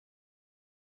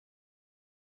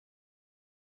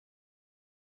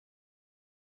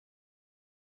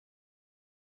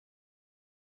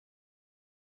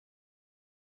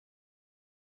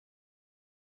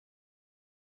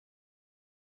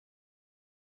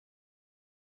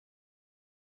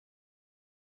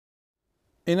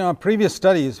In our previous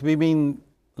studies, we've been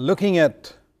looking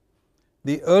at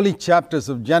the early chapters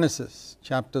of Genesis,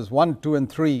 chapters 1, 2,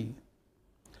 and 3,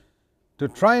 to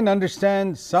try and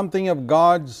understand something of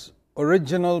God's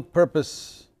original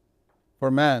purpose for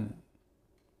man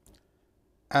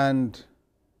and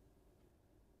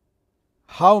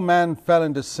how man fell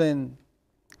into sin,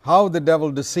 how the devil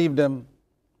deceived him,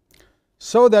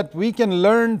 so that we can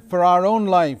learn for our own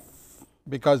life,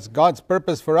 because God's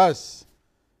purpose for us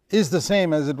is the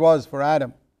same as it was for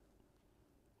Adam.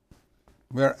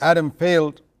 Where Adam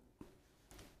failed,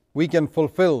 we can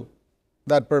fulfill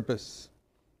that purpose.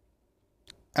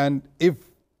 And if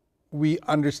we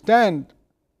understand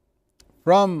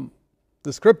from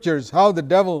the scriptures how the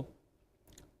devil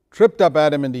tripped up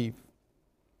Adam and Eve,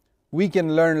 we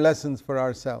can learn lessons for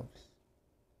ourselves.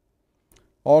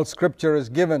 All scripture is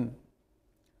given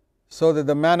so that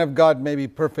the man of God may be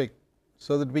perfect,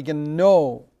 so that we can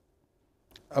know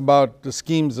about the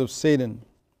schemes of Satan.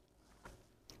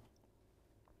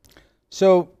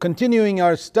 So, continuing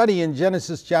our study in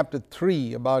Genesis chapter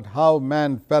 3 about how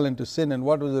man fell into sin and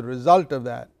what was the result of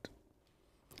that,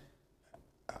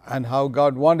 and how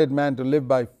God wanted man to live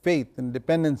by faith and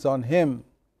dependence on Him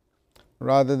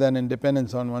rather than in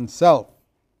dependence on oneself.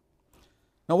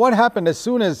 Now, what happened as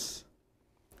soon as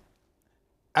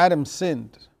Adam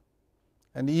sinned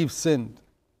and Eve sinned?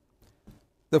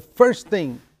 The first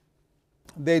thing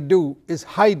they do is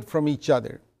hide from each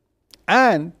other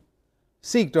and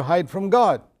seek to hide from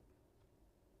God.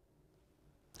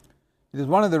 It is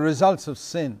one of the results of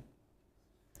sin.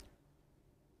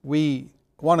 We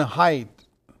want to hide.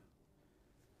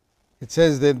 It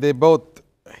says that they both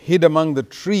hid among the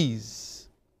trees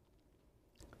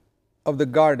of the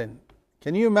garden.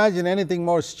 Can you imagine anything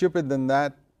more stupid than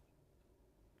that?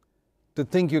 To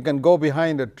think you can go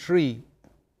behind a tree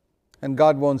and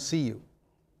God won't see you.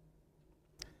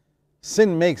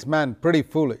 Sin makes man pretty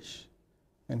foolish.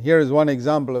 And here is one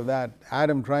example of that.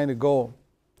 Adam trying to go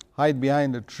hide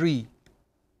behind a tree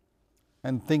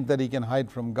and think that he can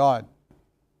hide from God.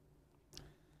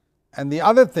 And the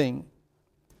other thing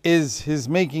is his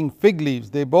making fig leaves.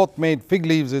 They both made fig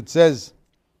leaves, it says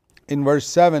in verse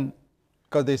 7,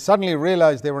 because they suddenly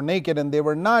realized they were naked and they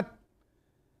were not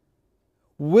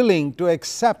willing to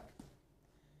accept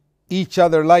each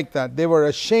other like that. They were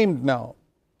ashamed now.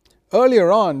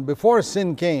 Earlier on, before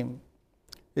sin came,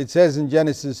 it says in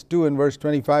Genesis 2 and verse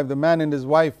 25, the man and his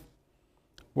wife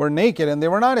were naked and they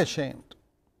were not ashamed.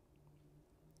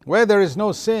 Where there is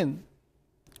no sin,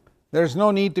 there is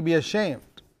no need to be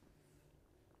ashamed.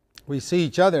 We see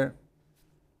each other.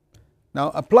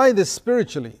 Now apply this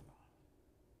spiritually.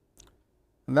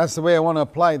 And that's the way I want to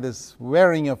apply this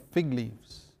wearing of fig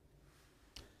leaves.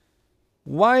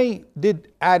 Why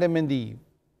did Adam and Eve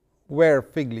wear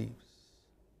fig leaves?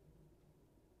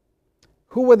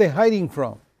 Who were they hiding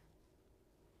from?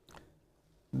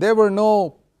 There were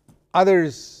no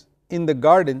others in the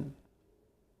garden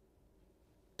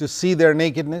to see their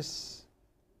nakedness.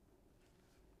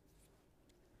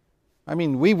 I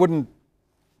mean, we wouldn't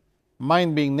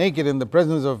mind being naked in the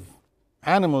presence of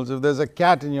animals. If there's a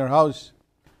cat in your house,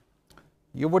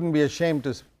 you wouldn't be ashamed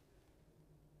to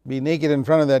be naked in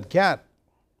front of that cat.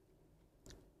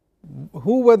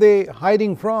 Who were they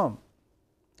hiding from?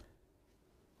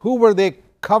 Who were they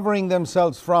covering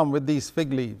themselves from with these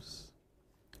fig leaves?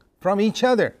 From each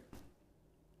other.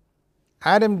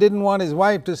 Adam didn't want his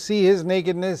wife to see his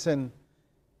nakedness, and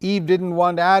Eve didn't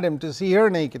want Adam to see her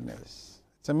nakedness.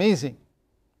 It's amazing.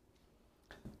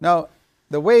 Now,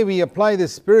 the way we apply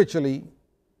this spiritually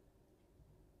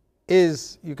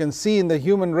is, you can see in the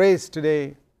human race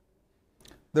today,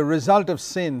 the result of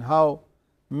sin, how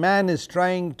man is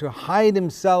trying to hide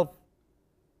himself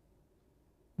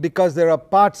because there are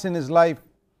parts in his life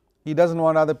he doesn't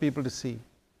want other people to see.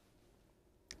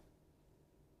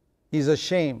 He's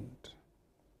ashamed.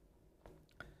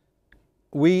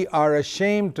 We are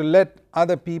ashamed to let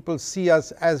other people see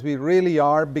us as we really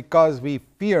are because we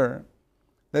fear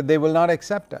that they will not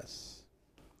accept us.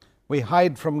 We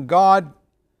hide from God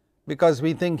because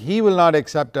we think He will not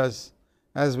accept us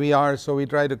as we are, so we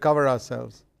try to cover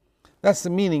ourselves. That's the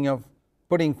meaning of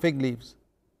putting fig leaves.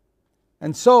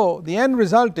 And so the end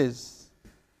result is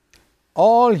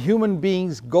all human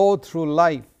beings go through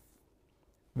life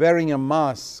wearing a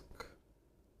mask,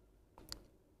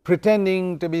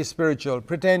 pretending to be spiritual,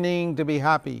 pretending to be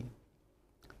happy,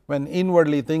 when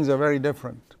inwardly things are very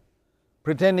different,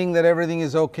 pretending that everything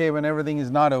is okay when everything is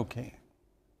not okay,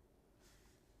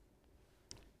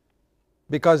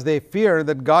 because they fear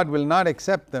that God will not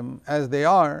accept them as they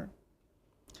are.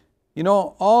 You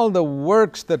know, all the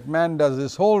works that man does,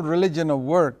 this whole religion of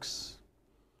works,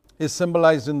 is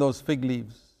symbolized in those fig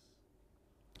leaves.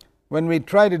 When we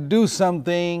try to do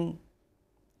something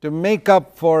to make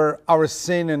up for our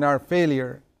sin and our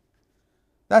failure,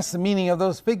 that's the meaning of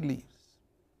those fig leaves.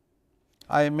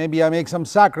 Maybe I make some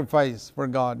sacrifice for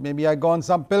God. Maybe I go on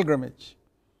some pilgrimage.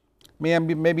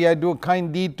 Maybe I do a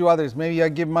kind deed to others. Maybe I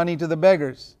give money to the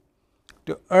beggars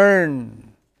to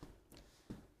earn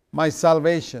my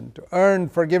salvation, to earn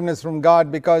forgiveness from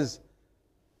God because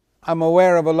I'm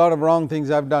aware of a lot of wrong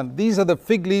things I've done. These are the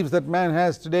fig leaves that man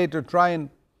has today to try and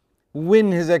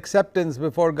win his acceptance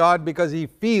before God, because he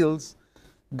feels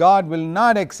God will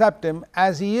not accept him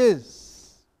as he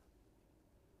is.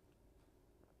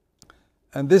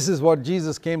 And this is what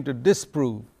Jesus came to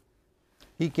disprove.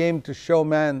 He came to show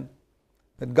man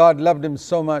that God loved him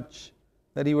so much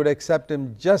that he would accept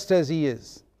him just as he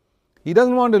is. He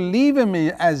doesn't want to leave him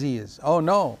as he is. Oh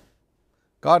no,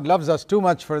 God loves us too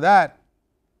much for that.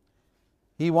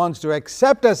 He wants to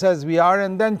accept us as we are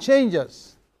and then change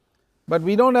us. But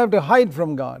we don't have to hide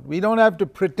from God. We don't have to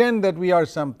pretend that we are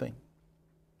something.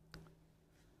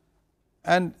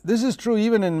 And this is true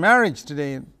even in marriage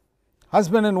today.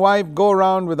 Husband and wife go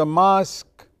around with a mask,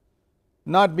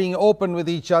 not being open with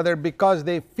each other because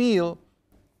they feel,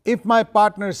 if my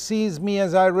partner sees me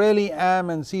as I really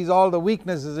am and sees all the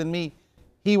weaknesses in me,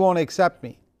 he won't accept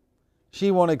me.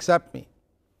 She won't accept me.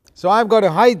 So I've got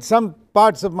to hide some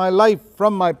parts of my life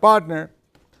from my partner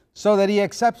so that he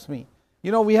accepts me.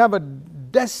 You know, we have a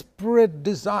desperate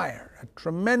desire, a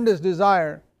tremendous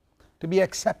desire to be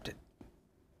accepted.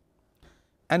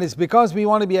 And it's because we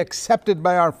want to be accepted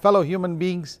by our fellow human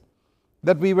beings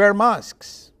that we wear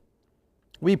masks.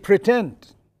 We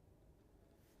pretend.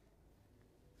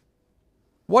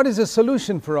 What is the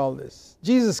solution for all this?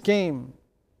 Jesus came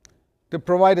to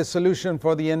provide a solution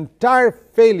for the entire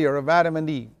failure of Adam and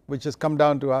Eve, which has come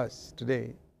down to us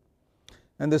today.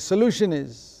 And the solution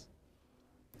is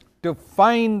to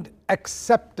find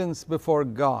acceptance before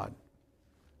God.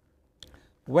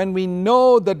 When we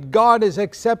know that God has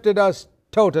accepted us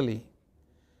totally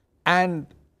and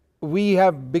we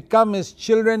have become His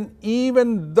children,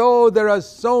 even though there are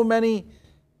so many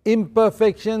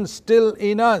imperfections still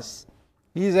in us,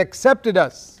 He has accepted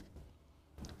us.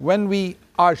 When we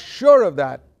are sure of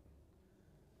that,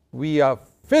 we are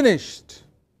finished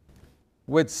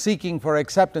with seeking for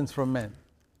acceptance from men.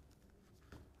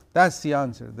 That's the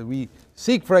answer, that we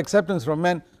seek for acceptance from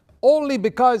men only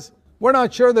because we're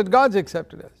not sure that God's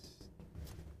accepted us.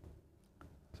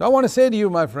 So I want to say to you,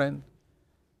 my friend,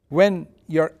 when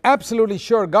you're absolutely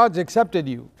sure God's accepted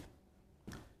you,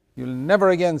 you'll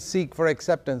never again seek for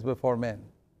acceptance before men.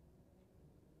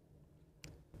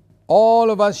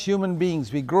 All of us human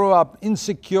beings, we grow up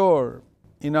insecure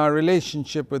in our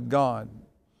relationship with God.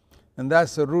 And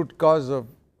that's the root cause of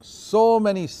so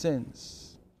many sins.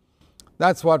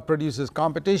 That's what produces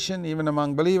competition, even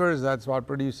among believers. That's what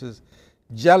produces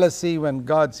jealousy when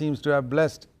God seems to have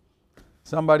blessed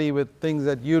somebody with things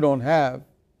that you don't have.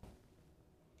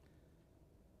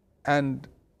 And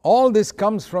all this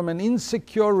comes from an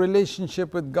insecure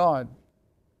relationship with God.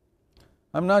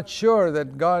 I'm not sure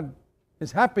that God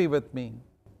is happy with me.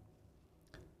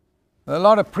 There are a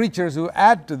lot of preachers who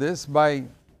add to this by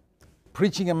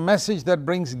preaching a message that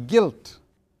brings guilt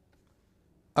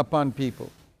upon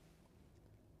people.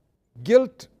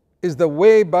 Guilt is the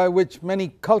way by which many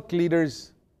cult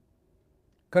leaders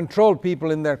control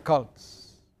people in their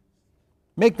cults.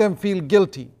 Make them feel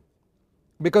guilty.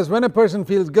 Because when a person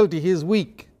feels guilty, he is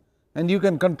weak. And you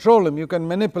can control him, you can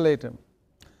manipulate him.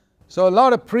 So a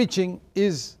lot of preaching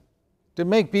is to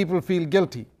make people feel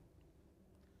guilty.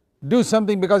 Do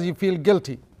something because you feel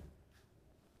guilty.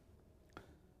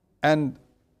 And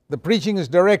the preaching is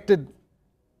directed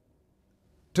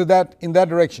to that, in that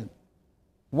direction.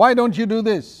 Why don't you do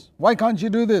this? Why can't you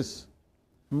do this?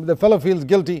 The fellow feels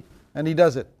guilty and he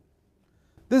does it.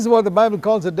 This is what the Bible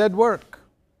calls a dead work.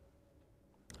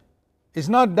 It's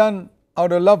not done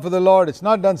out of love for the Lord. It's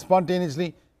not done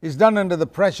spontaneously. It's done under the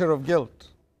pressure of guilt.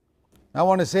 I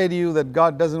want to say to you that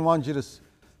God doesn't want you to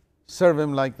serve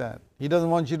Him like that. He doesn't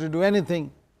want you to do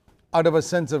anything out of a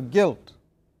sense of guilt.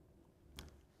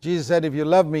 Jesus said, if you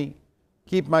love me,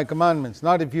 keep my commandments.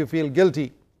 Not if you feel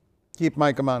guilty, keep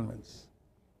my commandments.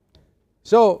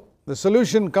 So the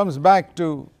solution comes back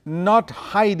to not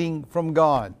hiding from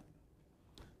God.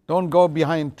 Don't go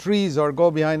behind trees or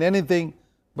go behind anything,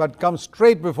 but come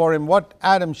straight before Him. What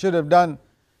Adam should have done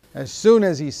as soon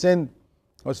as he sinned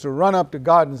was to run up to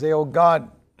God and say, oh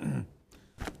God,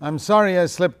 I'm sorry I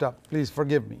slipped up. Please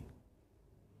forgive me.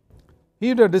 He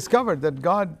would have discovered that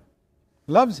God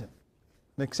loves him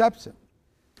and accepts him.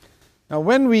 Now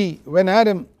when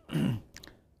Adam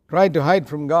tried to hide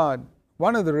from God,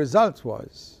 one of the results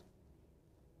was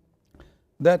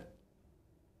that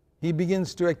he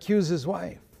begins to accuse his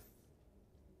wife.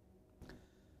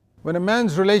 When a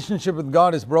man's relationship with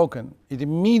God is broken, it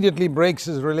immediately breaks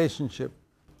his relationship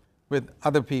with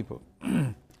other people.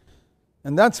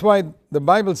 And that's why the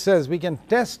Bible says we can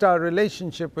test our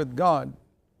relationship with God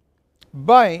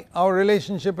by our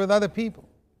relationship with other people.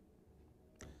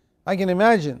 I can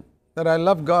imagine that I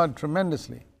love God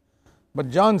tremendously, but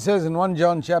John says in 1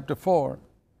 John chapter 4,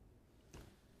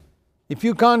 if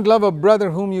you can't love a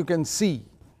brother whom you can see,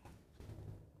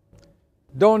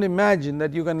 don't imagine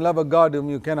that you can love a God whom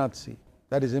you cannot see.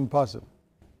 That is impossible.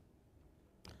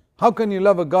 How can you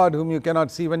love a God whom you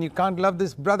cannot see when you can't love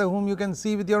this brother whom you can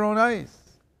see with your own eyes?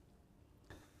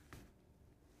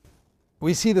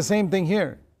 We see the same thing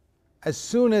here. As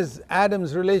soon as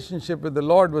Adam's relationship with the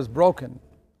Lord was broken,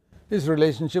 his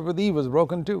relationship with Eve was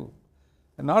broken too.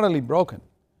 And not only broken,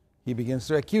 he begins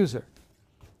to accuse her.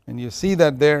 And you see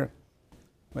that there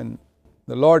when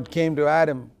the Lord came to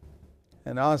Adam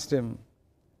and asked him,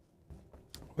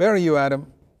 where are you,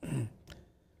 Adam?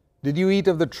 Did you eat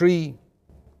of the tree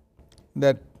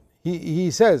that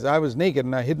he says, I was naked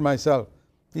and I hid myself.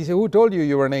 He said, who told you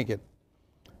you were naked?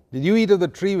 Did you eat of the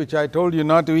tree which I told you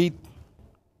not to eat?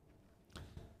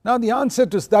 Now the answer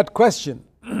to that question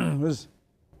was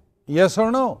yes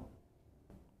or no.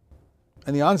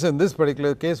 And the answer in this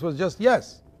particular case was just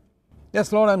yes.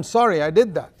 Yes, Lord, I'm sorry, I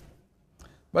did that.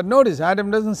 But notice,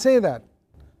 Adam doesn't say that.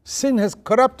 Sin has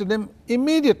corrupted him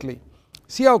immediately.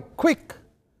 See how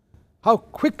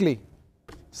quickly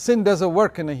sin does a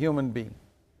work in a human being.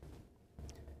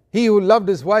 He who loved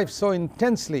his wife so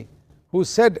intensely, who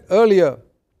said earlier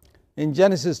in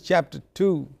Genesis chapter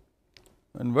 2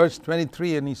 and verse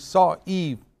 23, and he saw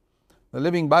Eve, the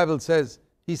Living Bible says,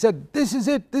 he said, this is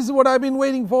it, this is what I've been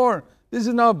waiting for. This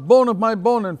is now bone of my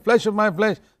bone and flesh of my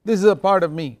flesh. This is a part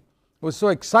of me. He was so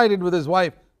excited with his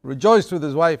wife, rejoiced with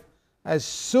his wife. As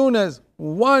soon as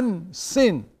one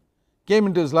sin came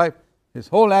into his life, his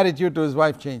whole attitude to his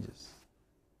wife changes.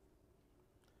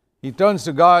 He turns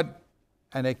to God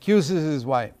and accuses his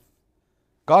wife.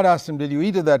 God asked him, did you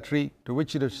eat of that tree? To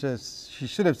which she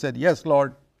should have said, yes,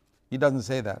 Lord. He doesn't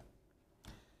say that.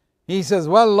 He says,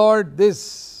 well, Lord,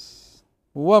 this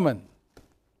woman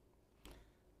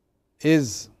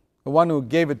is the one who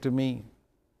gave it to me,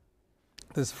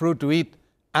 this fruit to eat.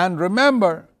 And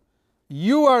remember,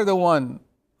 you are the one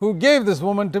who gave this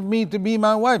woman to me to be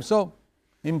my wife. So,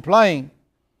 implying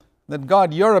that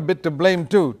God, you're a bit to blame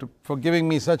too for giving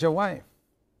me such a wife.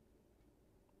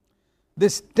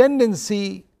 This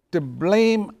tendency to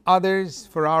blame others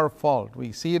for our fault,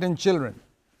 we see it in children.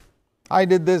 I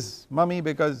did this, mommy,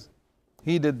 because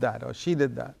he did that or she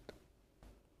did that.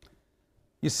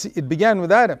 You see, it began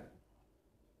with Adam.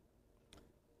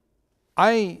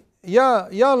 Yeah,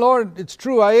 Lord, it's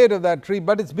true, I ate of that tree,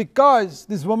 but it's because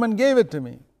this woman gave it to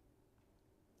me.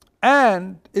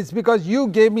 And it's because you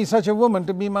gave me such a woman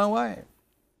to be my wife.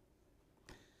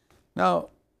 Now,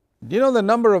 do you know the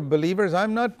number of believers?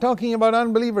 I'm not talking about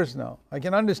unbelievers now. I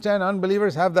can understand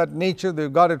unbelievers have that nature, they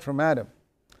got it from Adam.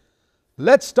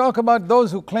 Let's talk about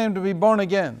those who claim to be born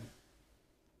again.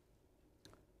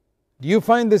 Do you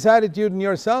find this attitude in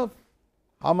yourself?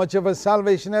 How much of a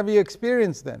salvation have you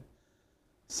experienced then?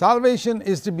 Salvation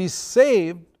is to be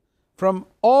saved from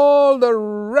all the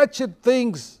wretched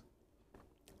things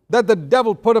that the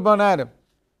devil put upon Adam,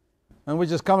 and which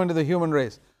has come into the human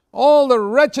race. All the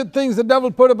wretched things the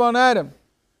devil put upon Adam,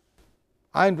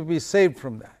 I am to be saved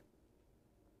from that.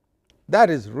 That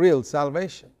is real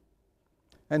salvation.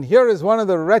 And here is one of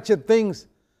the wretched things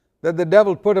that the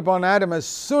devil put upon Adam as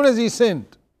soon as he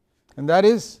sinned, and that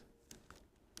is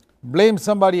blame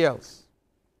somebody else,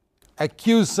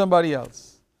 accuse somebody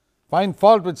else, find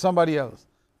fault with somebody else,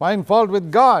 find fault with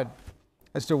God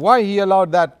as to why he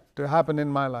allowed that to happen in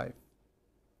my life.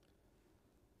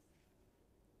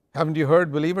 Haven't you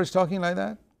heard believers talking like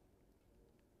that?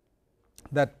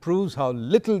 That proves how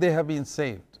little they have been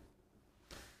saved.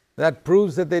 That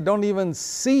proves that they don't even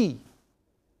see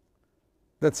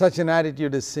that such an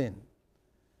attitude is sin.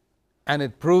 And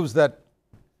it proves that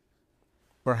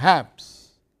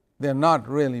perhaps they're not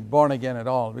really born again at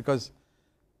all. Because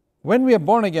when we are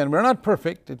born again, we're not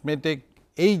perfect. It may take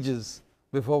ages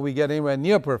before we get anywhere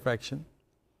near perfection.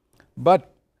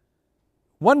 But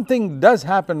one thing does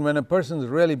happen when a person is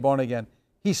really born again.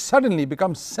 He suddenly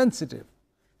becomes sensitive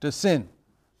to sin.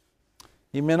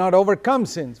 He may not overcome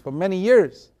sins for many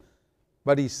years,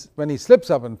 but when he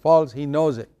slips up and falls, he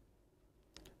knows it.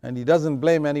 And he doesn't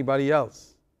blame anybody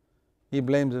else. He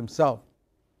blames himself.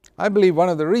 I believe one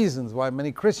of the reasons why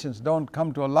many Christians don't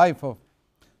come to a life of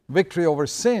victory over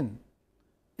sin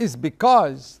is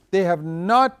because they have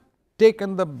not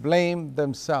taken the blame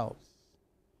themselves.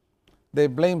 They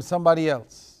blame somebody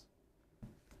else.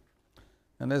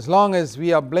 And as long as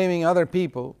we are blaming other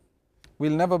people,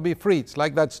 we'll never be free. It's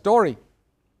like that story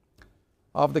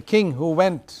of the king who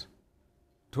went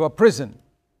to a prison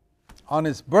on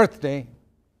his birthday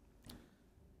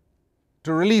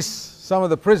to release some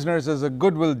of the prisoners as a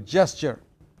goodwill gesture.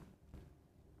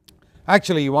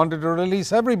 Actually, he wanted to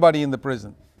release everybody in the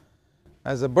prison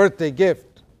as a birthday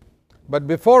gift. But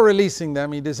before releasing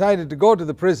them, he decided to go to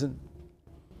the prison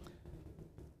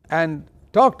and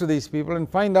talk to these people and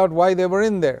find out why they were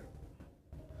in there.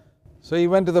 So he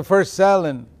went to the first cell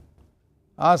and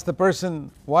asked the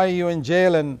person, "Why are you in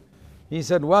jail?" And he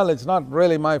said, "Well, it's not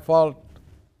really my fault.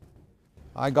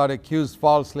 I got accused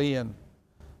falsely and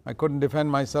I couldn't defend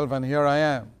myself, and here I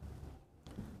am."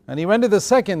 And he went to the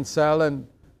second cell, and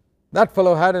that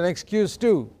fellow had an excuse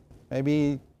too.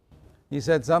 Maybe he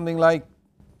said something like,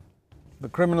 "The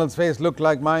criminal's face looked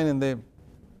like mine and they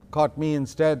caught me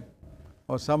instead."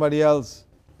 Or somebody else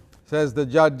says, "The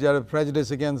judge had a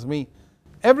prejudice against me."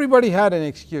 Everybody had an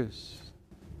excuse.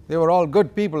 They were all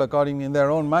good people according in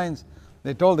their own minds.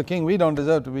 They told the king, "We don't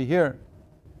deserve to be here."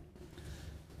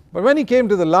 But when he came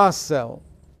to the last cell,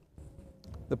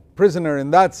 the prisoner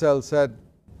in that cell said,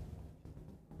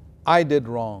 "I did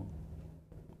wrong.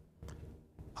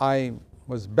 I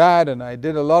was bad and I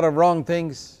did a lot of wrong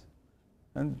things,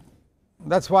 and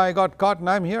that's why I got caught and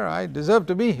I'm here. I deserve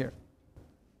to be here."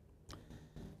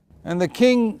 And the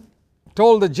king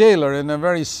told the jailer in a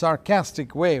very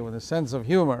sarcastic way with a sense of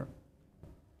humor,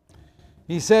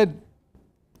 he said,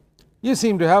 "You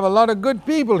seem to have a lot of good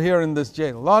people here in this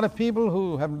jail, a lot of people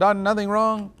who have done nothing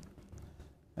wrong,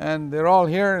 and they're all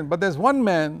here, but there's one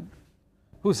man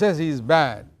who says he's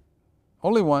bad,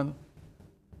 only one.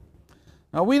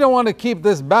 Now we don't want to keep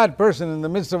this bad person in the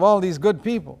midst of all these good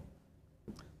people,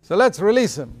 so let's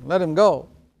release him, let him go,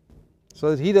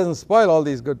 so that he doesn't spoil all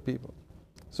these good people."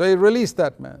 So he released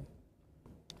that man.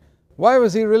 Why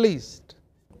was he released?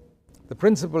 The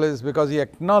principle is because he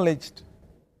acknowledged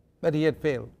that he had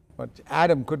failed, what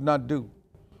Adam could not do.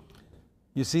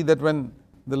 You see that when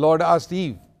the Lord asked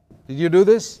Eve, "Did you do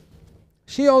this?"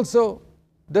 she also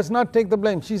does not take the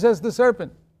blame. She says, "The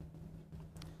serpent."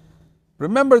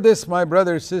 Remember this, my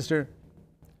brother, sister,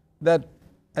 that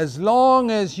as long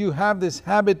as you have this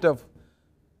habit of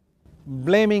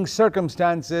blaming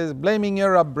circumstances, blaming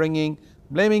your upbringing,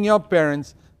 blaming your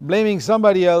parents, blaming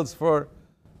somebody else for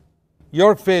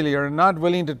your failure and not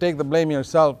willing to take the blame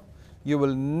yourself, you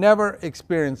will never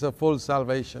experience a full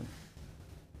salvation.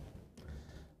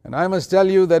 And I must tell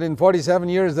you that in 47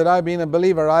 years that I've been a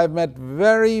believer, I've met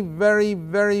very, very,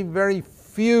 very, very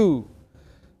few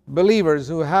believers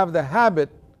who have the habit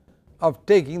of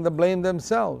taking the blame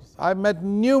themselves. I've met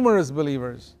numerous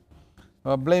believers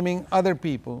who are blaming other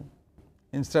people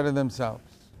instead of themselves.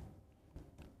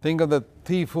 Think of the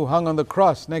thief who hung on the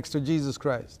cross next to Jesus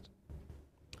Christ.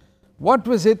 What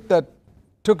was it that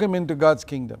took him into God's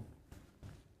kingdom?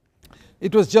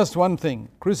 It was just one thing.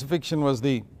 Crucifixion was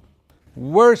the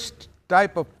worst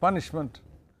type of punishment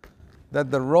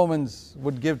that the Romans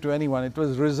would give to anyone. It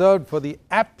was reserved for the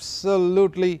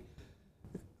absolutely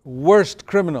worst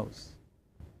criminals,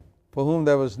 for whom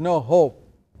there was no hope.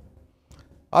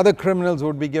 Other criminals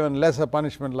would be given lesser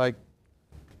punishment, like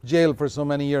jail for so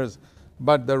many years,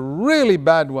 but the really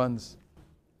bad ones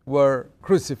were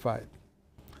crucified.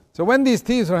 So when these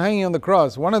thieves were hanging on the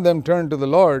cross, one of them turned to the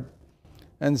Lord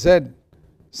and said,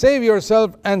 "Save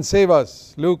yourself and save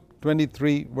us." Luke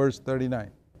 23 verse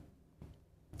 39.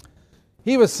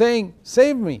 He was saying,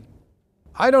 "Save me.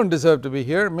 I don't deserve to be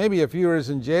here. Maybe a few years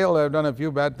in jail, I've done a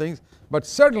few bad things, but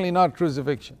certainly not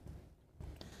crucifixion."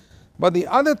 But the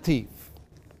other thief,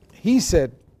 he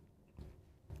said,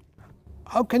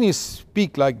 "How can you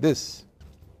speak like this?"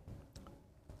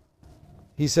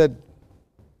 He said,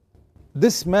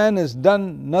 "This man has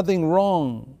done nothing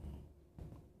wrong.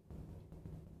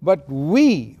 But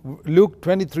we," Luke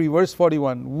 23 verse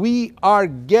 41, "we are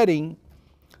getting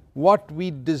what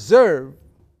we deserve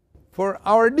for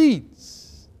our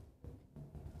deeds."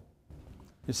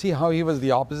 You see how he was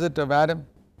the opposite of Adam?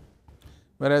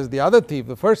 Whereas the other thief,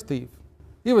 the first thief,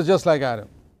 he was just like Adam.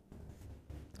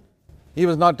 He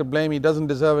was not to blame, he doesn't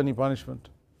deserve any punishment.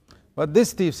 But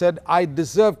this thief said, "I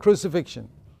deserve crucifixion.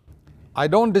 I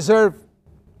don't deserve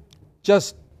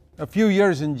just a few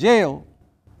years in jail.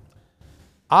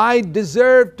 I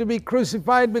deserve to be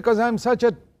crucified because I'm such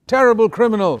a terrible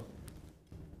criminal."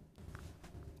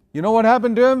 You know what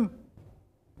happened to him?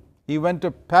 He went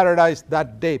to paradise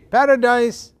that day.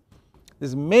 Paradise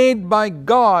is made by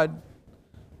God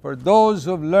for those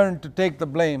who have learned to take the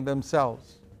blame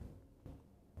themselves.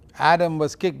 Adam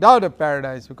was kicked out of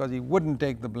paradise because he wouldn't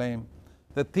take the blame.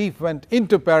 The thief went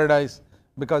into paradise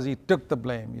because he took the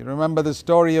blame. You remember the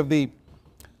story of the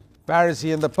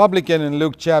Pharisee and the publican in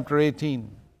Luke chapter 18.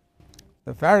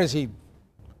 The Pharisee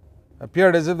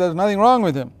appeared as if there was nothing wrong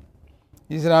with him.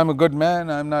 He said, I'm a good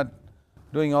man, I'm not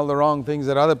doing all the wrong things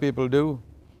that other people do.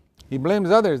 He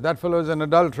blames others. That fellow is an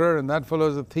adulterer, and that fellow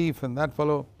is a thief, and that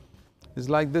fellow is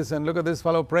like this, and look at this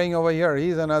fellow praying over here,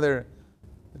 he's another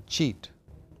cheat.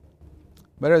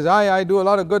 Whereas I do a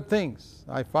lot of good things.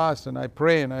 I fast and I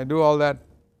pray and I do all that.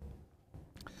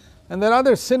 And there are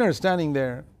other sinners standing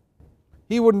there.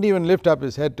 He wouldn't even lift up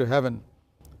his head to heaven.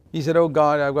 He said, oh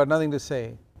God, I've got nothing to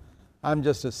say. I'm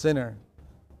just a sinner.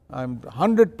 I'm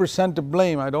 100% to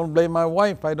blame. I don't blame my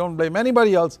wife. I don't blame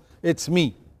anybody else. It's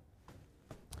me.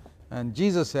 And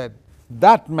Jesus said,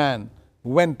 that man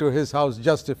went to his house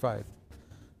justified,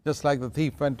 just like the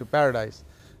thief went to paradise.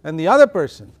 And the other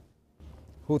person,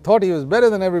 who thought he was better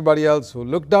than everybody else, who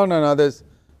looked down on others,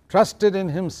 trusted in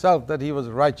himself that he was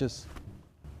righteous,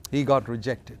 he got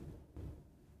rejected.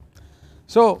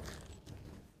 So,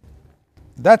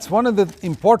 that's one of the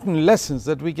important lessons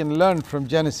that we can learn from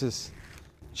Genesis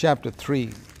chapter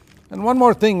 3. And one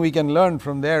more thing we can learn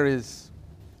from there is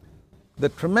the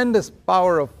tremendous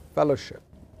power of fellowship.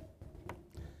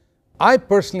 I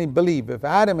personally believe if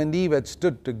Adam and Eve had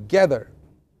stood together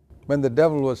when the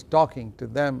devil was talking to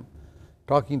them,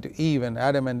 talking to Eve, and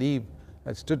Adam and Eve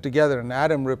had stood together and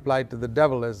Adam replied to the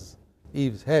devil as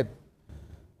Eve's head,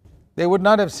 they would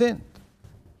not have sinned.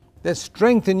 There's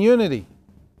strength in unity.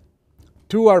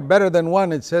 Two are better than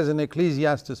one, it says in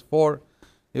Ecclesiastes 4.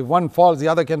 If one falls, the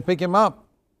other can pick him up.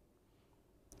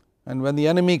 And when the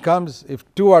enemy comes, if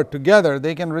two are together,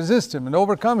 they can resist him and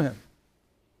overcome him.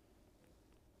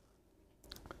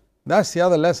 That's the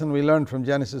other lesson we learned from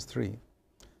Genesis 3.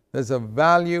 There's a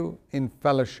value in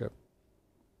fellowship.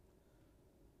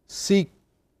 Seek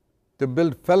to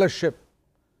build fellowship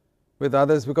with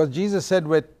others, because Jesus said,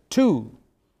 where 2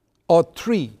 or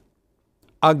 3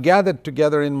 are gathered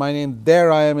together in my name,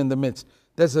 there I am in the midst.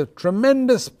 There's a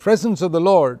tremendous presence of the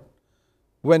Lord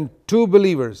when two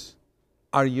believers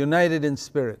are united in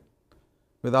spirit,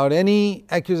 without any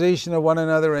accusation of one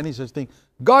another or any such thing.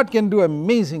 God can do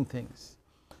amazing things.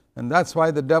 And that's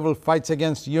why the devil fights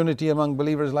against unity among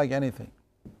believers like anything.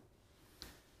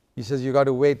 He says you got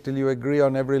to wait till you agree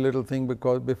on every little thing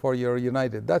before you're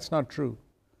united. That's not true.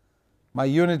 My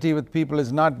unity with people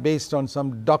is not based on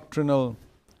some doctrinal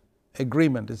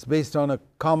agreement. It's based on a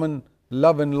common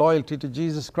love and loyalty to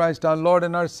Jesus Christ, our Lord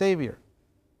and our Savior.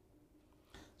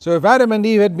 So if Adam and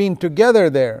Eve had been together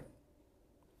there,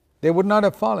 they would not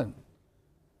have fallen.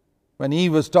 When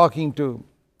Eve was talking to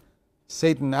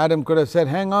Satan, Adam could have said,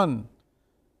 hang on,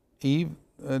 Eve,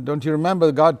 don't you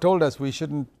remember God told us we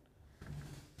shouldn't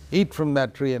eat from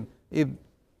that tree? And if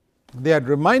they had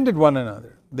reminded one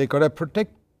another, they could have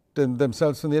protected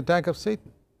themselves from the attack of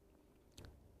Satan.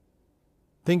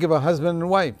 Think of a husband and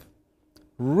wife.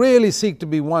 Really seek to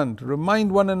be one, to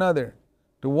remind one another,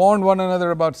 to warn one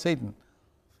another about Satan.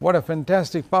 What a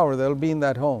fantastic power there will be in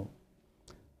that home.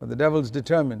 But the devil's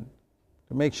determined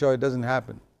to make sure it doesn't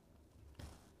happen.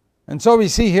 And so we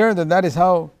see here that is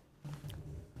how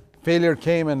failure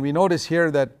came. And we notice here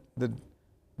that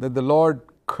the Lord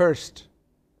cursed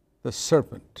the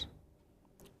serpent.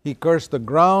 He cursed the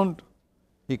ground,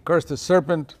 He cursed the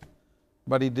serpent,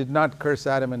 but He did not curse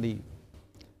Adam and Eve.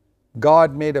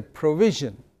 God made a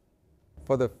provision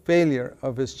for the failure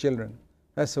of His children.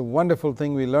 That's a wonderful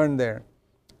thing we learned there.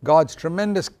 God's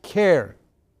tremendous care,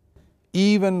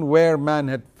 even where man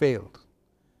had failed.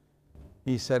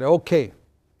 He said, okay,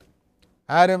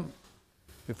 Adam,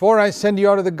 before I send you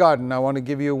out of the garden, I want to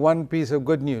give you one piece of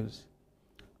good news.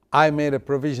 I made a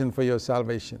provision for your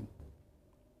salvation.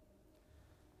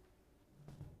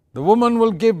 The woman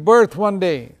will give birth one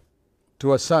day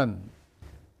to a son,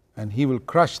 and he will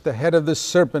crush the head of the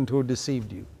serpent who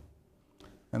deceived you.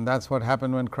 And that's what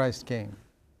happened when Christ came.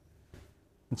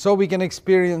 And so we can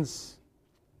experience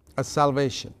a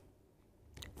salvation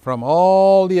from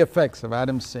all the effects of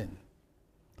Adam's sin.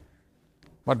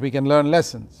 But we can learn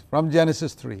lessons from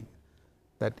Genesis 3,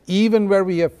 that even where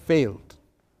we have failed,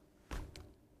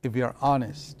 if we are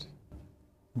honest,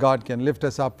 God can lift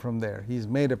us up from there. He's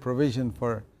made a provision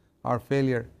for our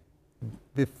failure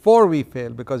before we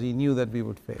fail, because He knew that we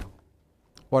would fail.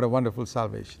 What a wonderful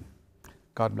salvation.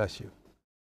 God bless you.